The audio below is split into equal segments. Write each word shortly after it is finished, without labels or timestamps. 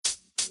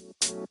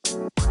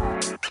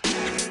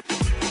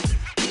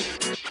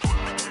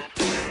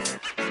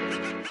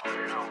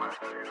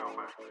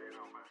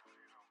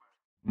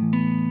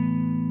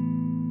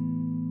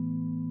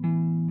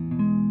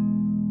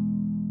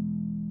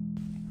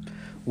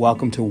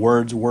Welcome to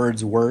Words,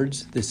 Words,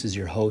 Words. This is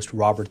your host,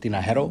 Robert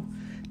Tinajero.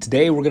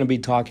 Today we're going to be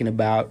talking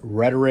about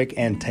rhetoric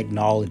and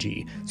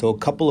technology. So a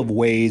couple of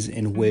ways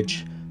in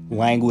which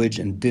language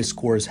and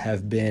discourse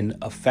have been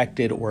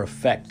affected or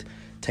affect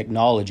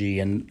technology.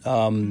 And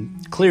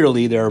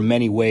clearly there are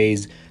many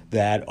ways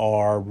that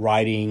our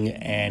writing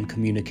and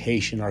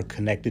communication are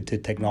connected to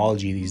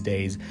technology these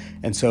days.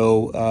 And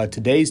so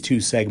today's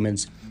two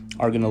segments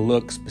are going to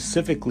look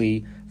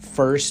specifically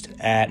first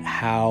at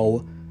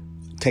how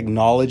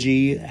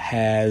technology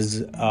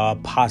has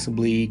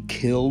possibly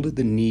killed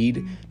the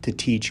need to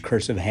teach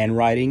cursive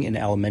handwriting in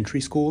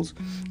elementary schools.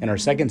 And our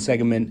second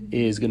segment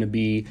is going to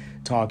be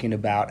talking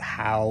about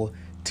how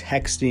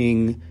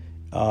texting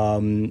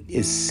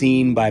is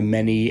seen by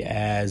many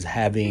as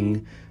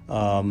having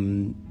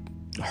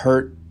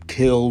hurt,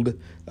 killed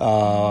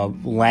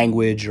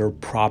language or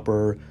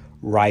proper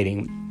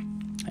writing,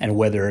 and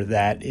whether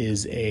that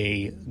is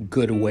a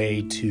good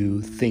way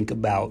to think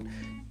about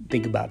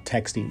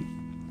texting.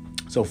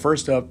 So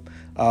first up,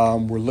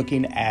 we're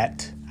looking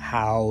at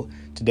how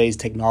today's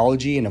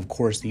technology and, of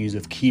course, the use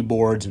of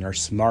keyboards and our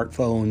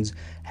smartphones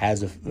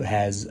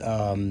has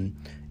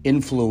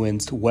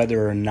influenced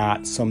whether or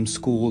not some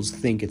schools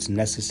think it's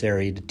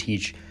necessary to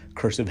teach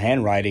cursive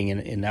handwriting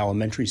in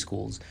elementary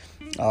schools.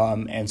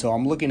 And so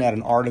I'm looking at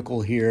an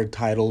article here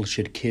titled,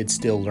 "Should Kids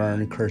Still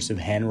Learn Cursive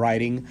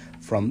Handwriting?"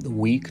 from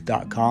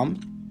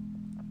theweek.com.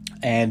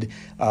 And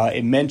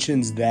it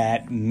mentions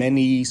that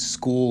many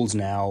schools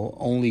now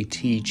only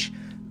teach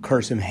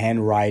cursive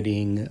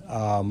handwriting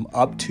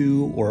up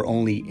to or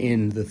only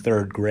in the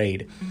third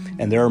grade.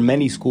 And there are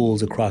many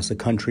schools across the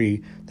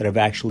country that have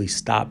actually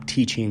stopped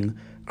teaching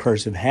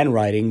cursive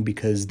handwriting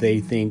because they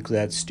think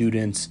that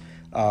students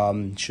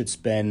should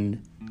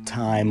spend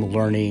time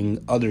learning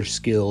other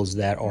skills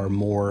that are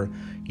more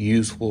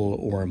useful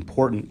or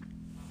important.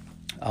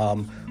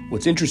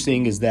 What's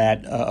interesting is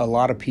that a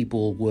lot of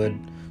people would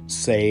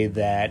say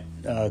that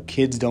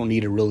kids don't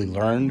need to really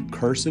learn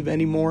cursive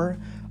anymore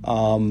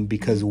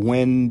because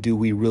when do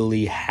we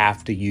really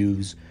have to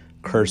use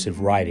cursive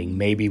writing?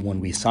 Maybe when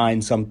we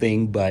sign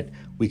something, but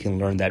we can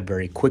learn that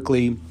very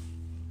quickly.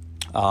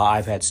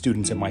 I've had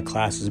students in my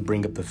classes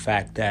bring up the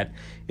fact that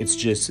it's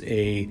just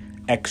a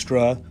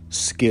extra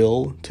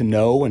skill to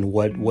know, and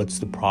what's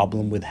the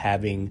problem with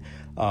having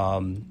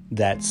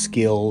that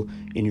skill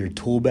in your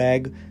tool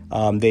bag.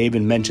 They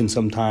even mention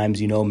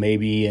sometimes,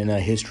 maybe in a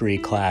history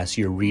class,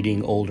 you're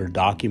reading older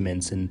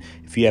documents, and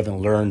if you haven't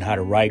learned how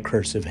to write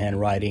cursive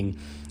handwriting,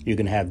 you're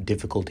going to have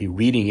difficulty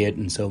reading it.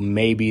 And so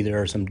maybe there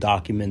are some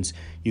documents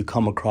you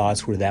come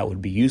across where that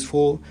would be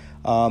useful.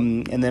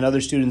 And then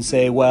other students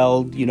say,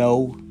 well,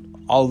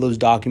 all of those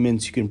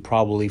documents you can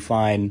probably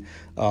find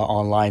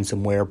online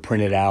somewhere,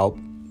 printed out,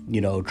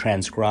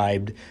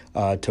 transcribed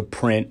to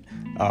print.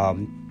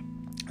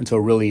 And so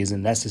it really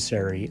isn't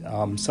necessary.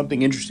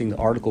 Something interesting the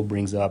article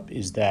brings up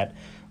is that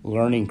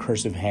learning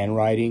cursive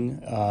handwriting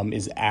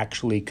is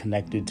actually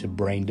connected to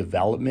brain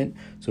development.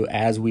 So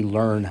as we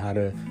learn how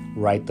to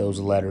write those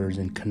letters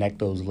and connect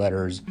those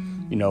letters,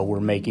 we're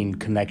making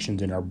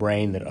connections in our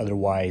brain that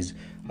otherwise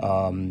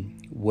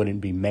wouldn't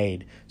be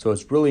made. So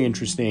it's really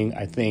interesting,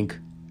 I think,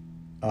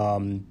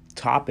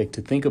 topic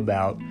to think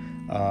about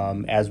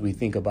as we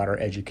think about our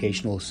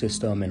educational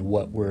system and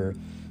what we're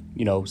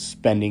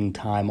spending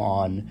time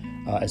on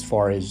as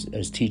far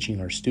as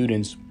teaching our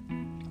students.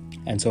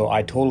 And so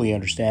I totally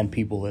understand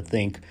people that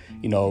think,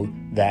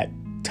 that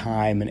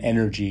time and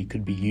energy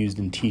could be used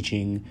in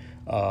teaching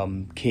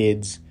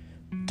kids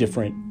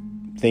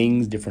different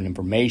things, different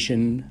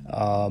information.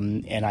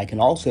 And I can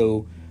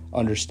also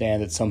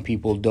understand that some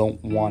people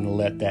don't want to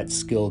let that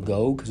skill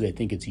go because they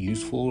think it's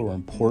useful or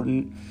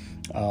important,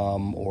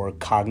 or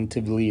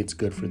cognitively it's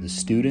good for the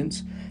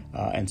students.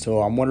 And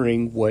so I'm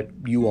wondering what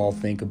you all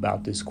think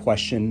about this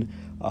question.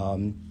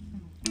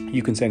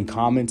 You can send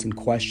comments and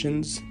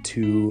questions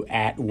to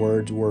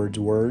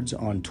 @words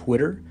on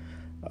Twitter.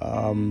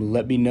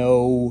 Let me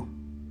know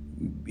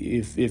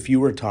if you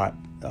were taught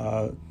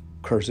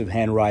cursive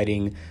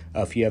handwriting.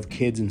 If you have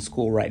kids in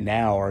school right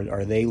now,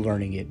 are they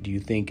learning it? Do you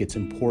think it's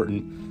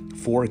important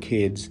for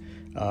kids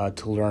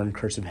to learn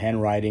cursive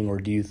handwriting, or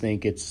do you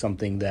think it's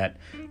something that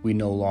we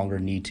no longer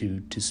need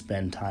to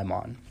spend time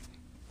on?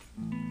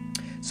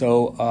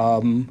 So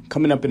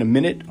coming up in a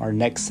minute, our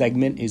next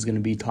segment is going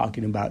to be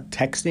talking about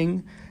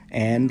texting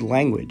and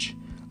language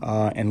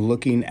and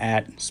looking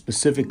at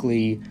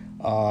specifically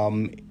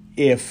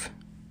if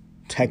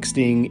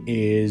texting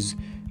is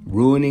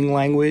ruining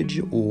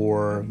language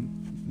or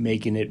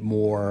making it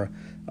more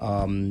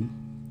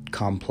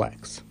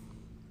complex.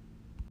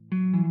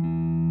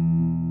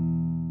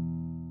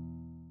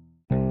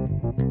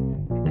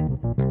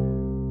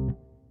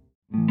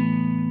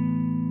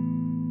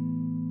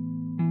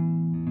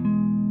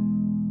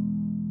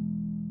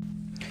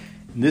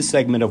 In this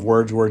segment of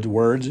Words, we're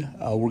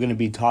going to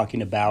be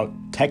talking about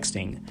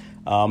texting.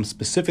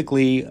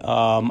 Specifically,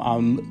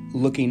 I'm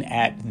looking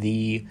at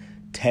the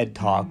TED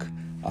Talk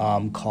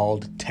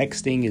called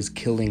Texting is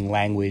Killing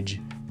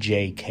Language,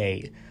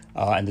 JK.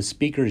 And the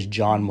speaker is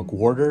John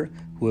McWhorter,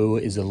 who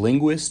is a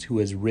linguist who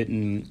has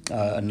written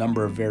a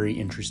number of very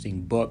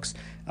interesting books.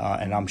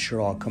 And I'm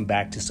sure I'll come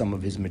back to some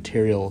of his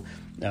material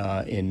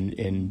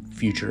in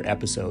future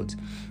episodes.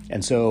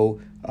 And so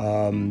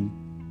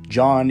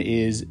John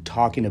is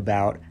talking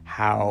about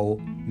how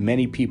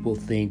many people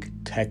think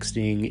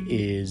texting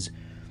is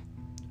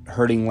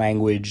hurting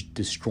language,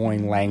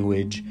 destroying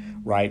language,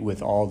 right,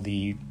 with all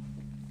the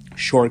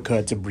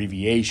shortcuts,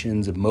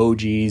 abbreviations,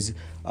 emojis,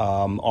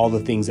 all the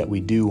things that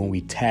we do when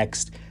we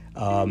text.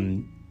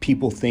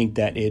 People think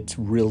that it's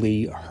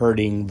really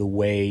hurting the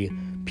way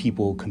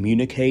people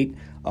communicate.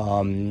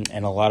 And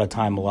a lot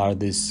of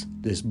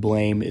this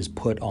blame is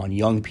put on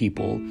young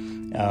people.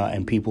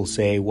 And people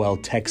say, well,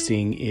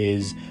 texting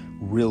is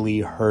really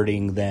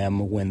hurting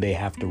them when they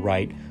have to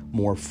write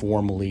more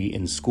formally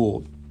in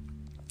school.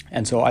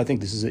 And so I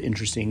think this is an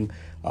interesting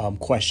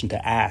question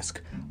to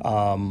ask.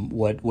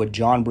 What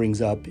John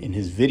brings up in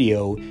his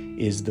video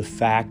is the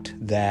fact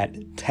that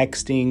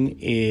texting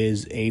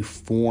is a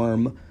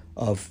form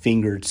of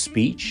fingered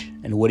speech.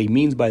 And what he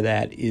means by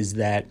that is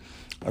that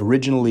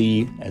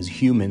originally, as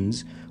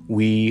humans,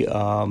 we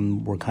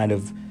were kind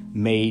of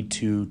made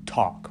to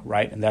talk,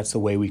 right? And that's the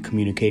way we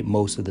communicate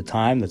most of the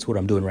time. That's what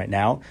I'm doing right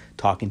now,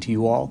 talking to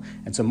you all.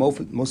 And so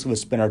most of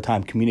us spend our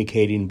time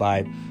communicating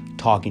by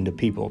talking to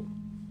people.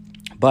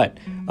 But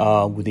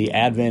with the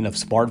advent of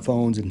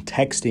smartphones and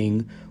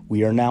texting,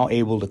 we are now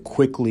able to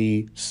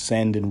quickly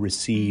send and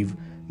receive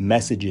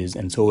messages.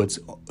 And so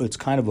it's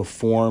kind of a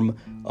form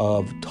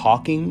of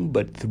talking,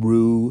 but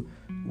through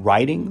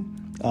writing,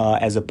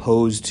 as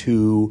opposed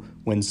to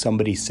when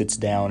somebody sits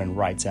down and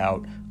writes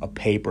out a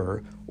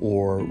paper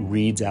or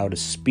reads out a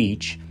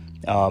speech.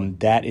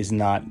 That is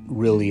not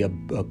really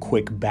a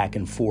quick back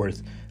and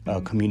forth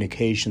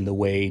communication the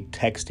way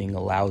texting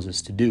allows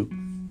us to do.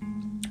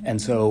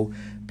 And so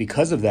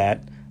because of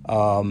that,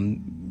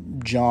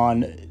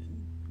 John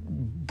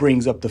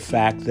brings up the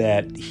fact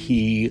that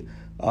he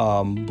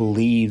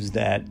believes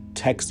that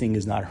texting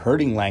is not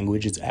hurting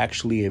language. It's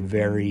actually a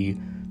very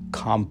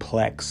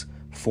complex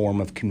form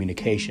of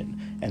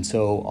communication. And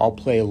so I'll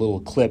play a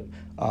little clip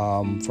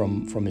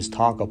from his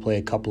talk. I'll play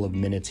a couple of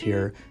minutes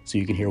here so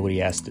you can hear what he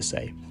has to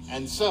say.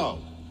 And so,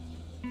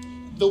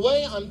 the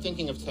way I'm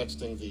thinking of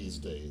texting these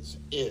days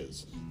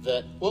is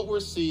that what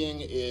we're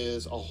seeing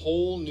is a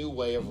whole new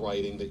way of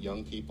writing that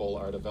young people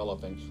are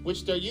developing,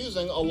 which they're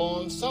using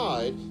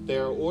alongside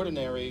their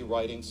ordinary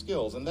writing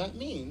skills. And that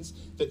means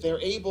that they're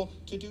able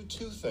to do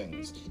two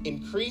things.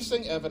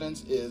 Increasing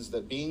evidence is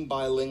that being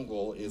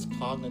bilingual is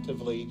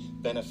cognitively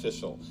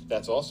beneficial.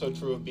 That's also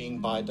true of being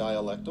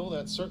bidialectal.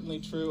 That's certainly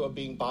true of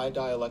being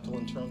bidialectal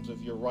in terms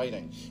of your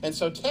writing. And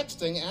so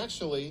texting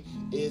actually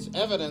is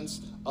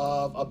evidence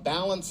of a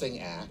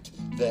balancing act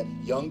that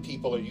young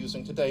people are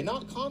using today,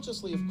 not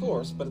consciously, of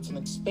course, but it's an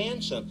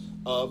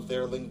expansion of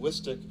their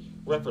linguistic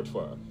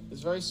repertoire.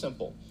 It's very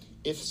simple.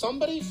 If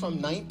somebody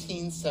from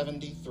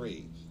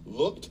 1973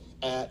 looked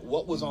at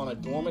what was on a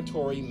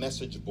dormitory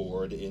message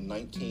board in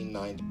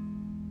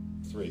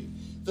 1993,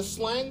 the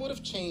slang would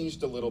have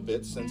changed a little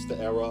bit since the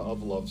era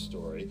of Love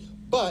Story,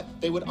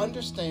 but they would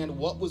understand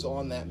what was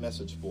on that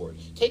message board.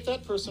 Take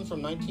that person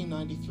from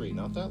 1993,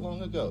 not that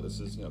long ago.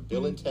 This is,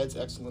 Bill and Ted's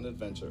Excellent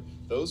Adventure.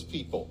 Those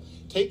people.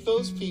 Take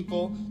those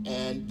people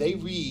and they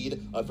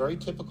read a very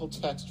typical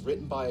text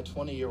written by a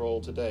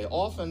 20-year-old today.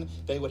 Often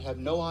they would have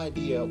no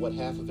idea what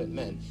half of it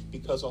meant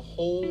because a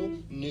whole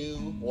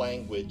new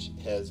language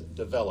has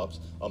developed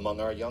among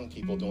our young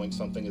people doing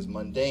something as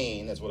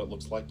mundane as what it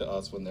looks like to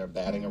us when they're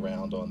batting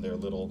around on their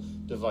little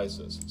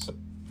devices.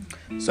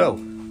 So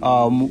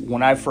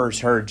when I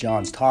first heard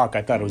John's talk,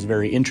 I thought it was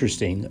very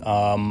interesting.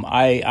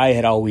 I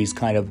had always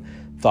kind of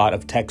thought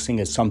of texting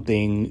as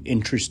something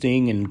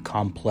interesting and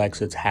complex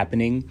that's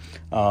happening,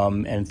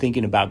 and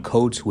thinking about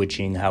code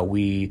switching, how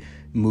we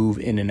move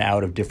in and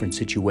out of different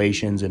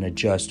situations and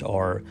adjust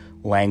our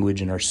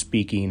language and our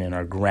speaking and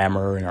our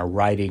grammar and our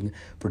writing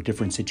for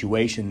different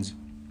situations.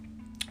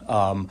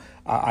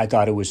 I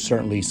thought it was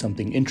certainly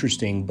something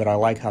interesting, but I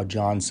like how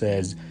John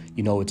says,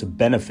 it's a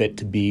benefit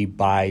to be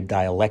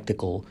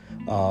bidialectical,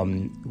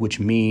 which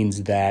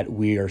means that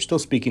we are still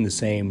speaking the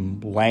same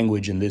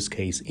language, in this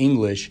case,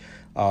 English,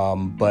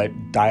 but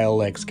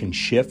dialects can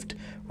shift,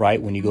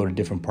 right? When you go to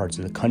different parts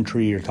of the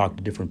country or talk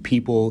to different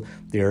people,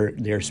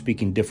 they're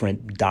speaking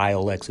different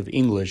dialects of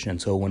English.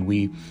 And so when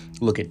we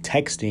look at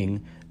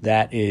texting,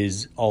 that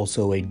is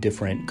also a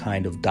different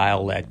kind of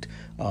dialect,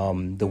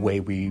 the way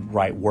we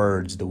write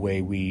words, the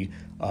way we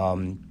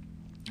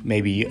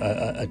maybe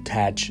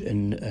attach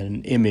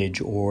an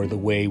image, or the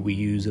way we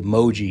use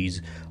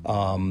emojis,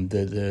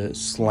 the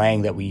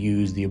slang that we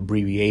use, the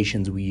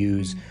abbreviations we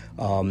use.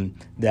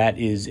 That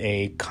is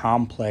a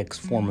complex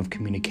form of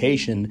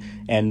communication,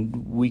 and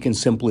we can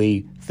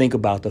simply think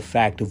about the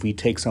fact if we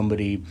take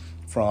somebody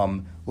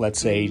from, let's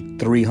say,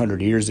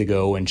 300 years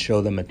ago and show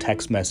them a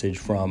text message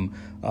from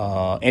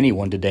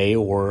anyone today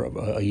or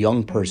a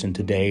young person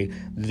today,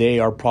 they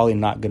are probably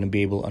not going to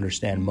be able to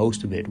understand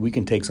most of it. We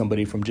can take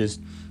somebody from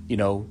just,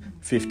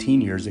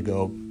 15 years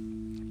ago,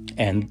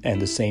 and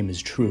the same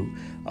is true.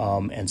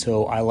 And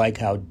so I like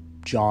how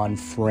John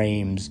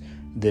frames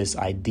this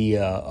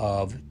idea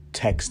of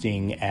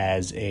texting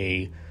as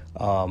a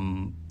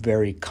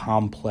very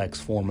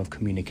complex form of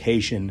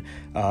communication,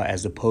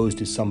 as opposed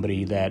to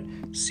somebody that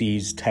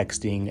sees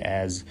texting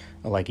as,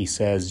 like he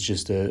says,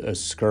 just a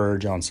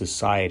scourge on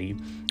society,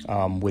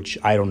 which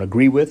I don't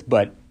agree with,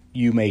 but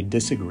you may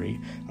disagree.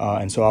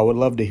 And so I would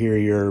love to hear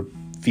your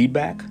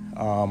feedback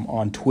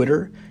on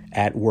Twitter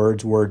at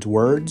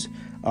words.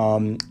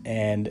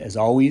 And as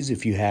always,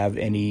 if you have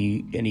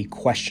any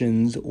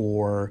questions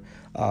or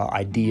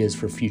ideas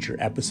for future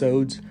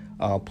episodes,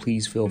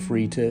 please feel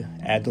free to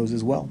add those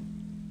as well.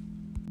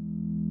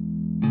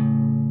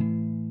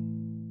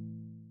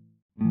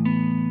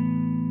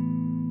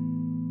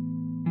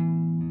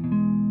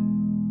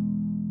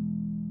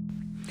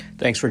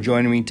 Thanks for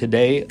joining me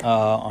today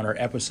on our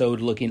episode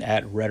looking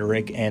at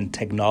rhetoric and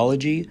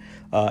technology.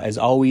 As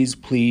always,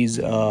 please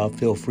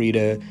feel free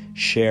to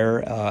share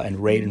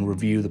and rate and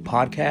review the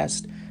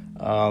podcast.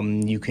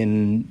 You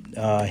can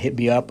hit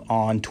me up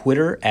on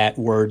Twitter at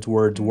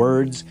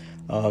words.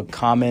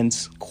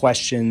 Comments,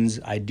 questions,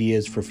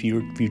 ideas for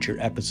future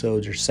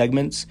episodes or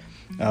segments.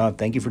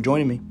 Thank you for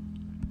joining me.